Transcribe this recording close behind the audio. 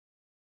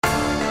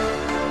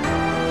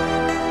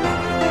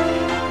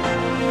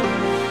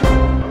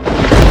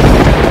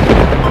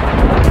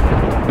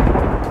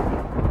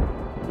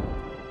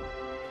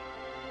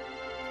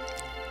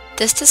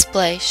This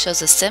display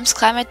shows a Sims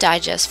Climate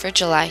Digest for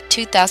July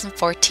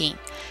 2014,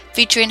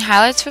 featuring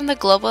highlights from the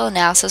global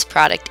analysis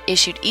product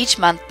issued each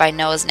month by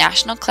NOAA's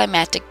National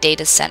Climatic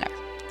Data Center.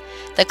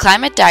 The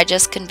Climate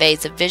Digest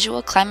conveys a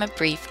visual climate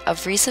brief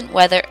of recent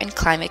weather and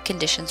climate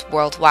conditions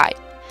worldwide.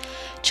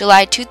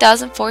 July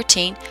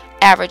 2014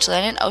 average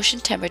land and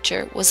ocean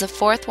temperature was the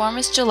fourth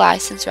warmest July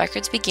since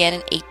records began in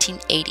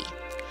 1880.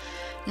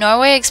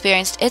 Norway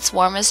experienced its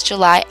warmest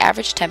July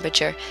average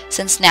temperature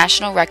since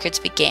national records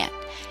began.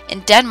 In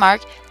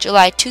Denmark,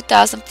 July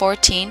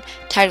 2014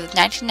 tied with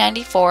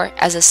 1994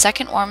 as the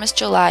second warmest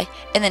July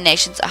in the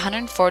nation's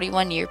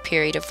 141-year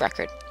period of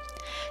record.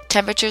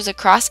 Temperatures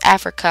across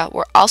Africa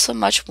were also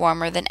much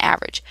warmer than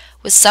average,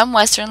 with some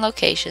western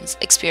locations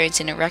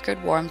experiencing a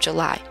record warm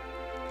July.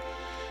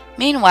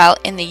 Meanwhile,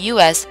 in the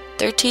U.S.,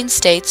 13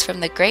 states from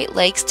the Great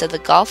Lakes to the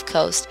Gulf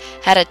Coast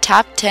had a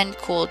top 10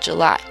 cool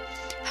July.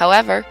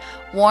 However,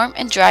 warm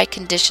and dry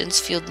conditions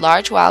fueled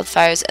large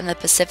wildfires in the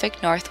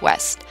Pacific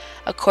Northwest.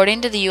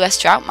 According to the U.S.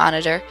 Drought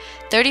Monitor,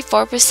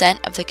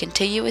 34% of the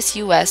contiguous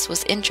U.S.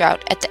 was in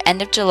drought at the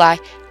end of July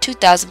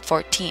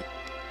 2014.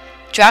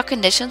 Drought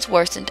conditions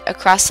worsened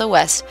across the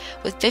West,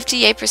 with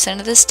 58%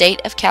 of the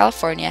state of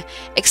California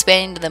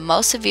expanding to the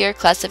most severe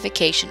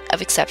classification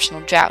of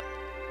exceptional drought.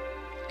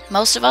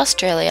 Most of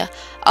Australia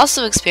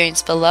also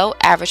experienced below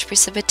average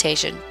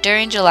precipitation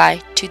during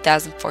July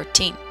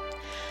 2014.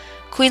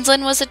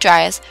 Queensland was the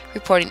driest,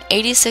 reporting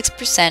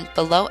 86%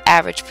 below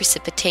average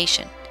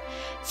precipitation.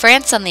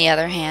 France, on the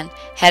other hand,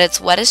 had its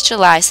wettest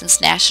July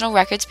since national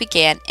records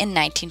began in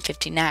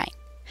 1959.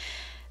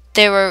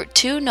 There were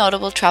two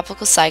notable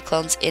tropical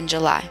cyclones in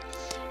July.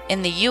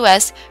 In the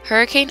U.S.,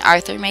 Hurricane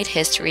Arthur made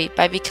history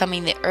by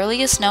becoming the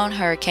earliest known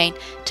hurricane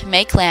to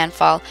make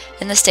landfall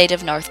in the state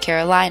of North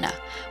Carolina,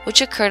 which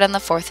occurred on the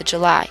 4th of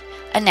July,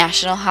 a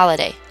national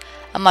holiday.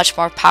 A much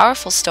more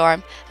powerful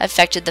storm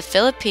affected the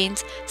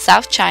Philippines,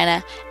 South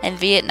China, and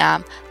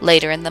Vietnam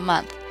later in the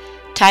month.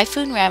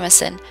 Typhoon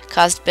Ramazan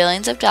caused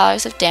billions of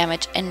dollars of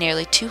damage and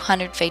nearly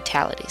 200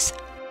 fatalities.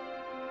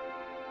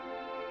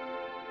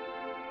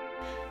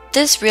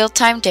 This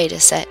real-time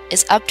dataset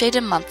is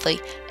updated monthly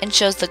and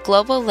shows the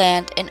global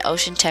land and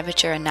ocean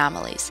temperature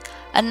anomalies.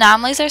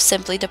 Anomalies are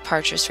simply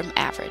departures from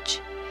average.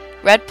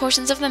 Red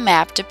portions of the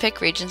map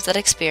depict regions that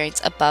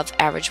experience above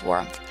average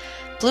warmth.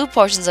 Blue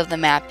portions of the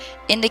map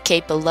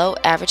indicate below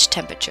average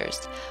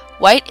temperatures.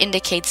 White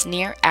indicates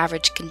near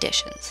average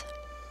conditions.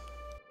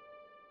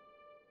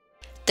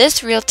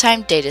 This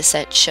real-time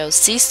dataset shows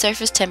sea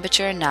surface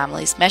temperature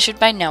anomalies measured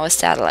by NOAA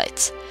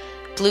satellites.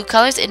 Blue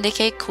colors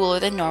indicate cooler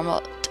than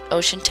normal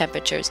ocean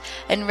temperatures,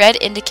 and red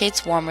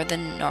indicates warmer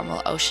than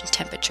normal ocean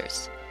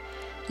temperatures.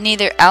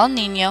 Neither El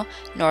Niño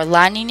nor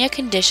La Niña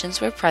conditions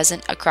were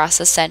present across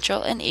the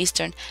central and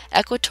eastern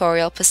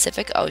equatorial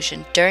Pacific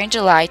Ocean during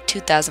July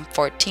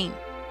 2014.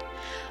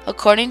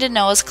 According to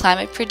NOAA's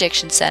Climate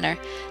Prediction Center,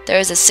 there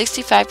is a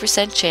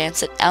 65%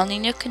 chance that El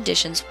Niño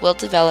conditions will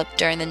develop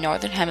during the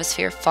Northern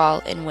Hemisphere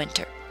fall and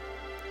winter.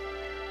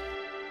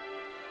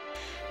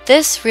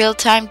 This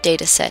real-time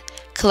dataset,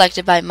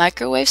 collected by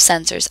microwave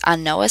sensors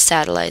on NOAA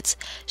satellites,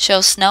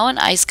 shows snow and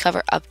ice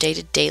cover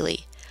updated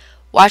daily.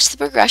 Watch the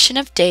progression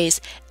of days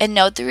and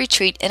note the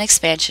retreat and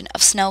expansion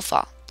of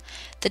snowfall.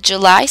 The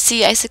July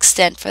sea ice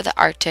extent for the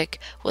Arctic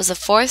was the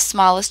fourth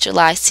smallest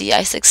July sea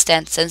ice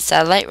extent since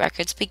satellite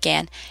records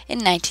began in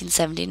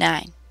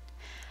 1979.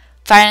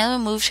 Finally,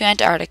 we move to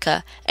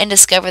Antarctica and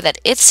discover that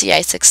its sea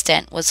ice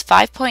extent was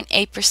 5.8%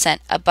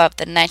 above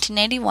the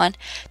 1981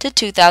 to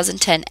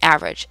 2010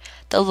 average,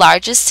 the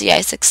largest sea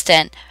ice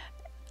extent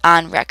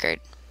on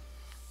record.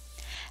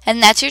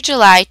 And that's your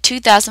July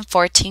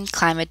 2014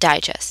 Climate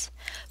Digest.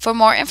 For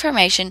more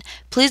information,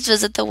 please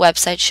visit the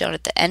website shown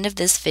at the end of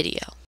this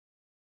video.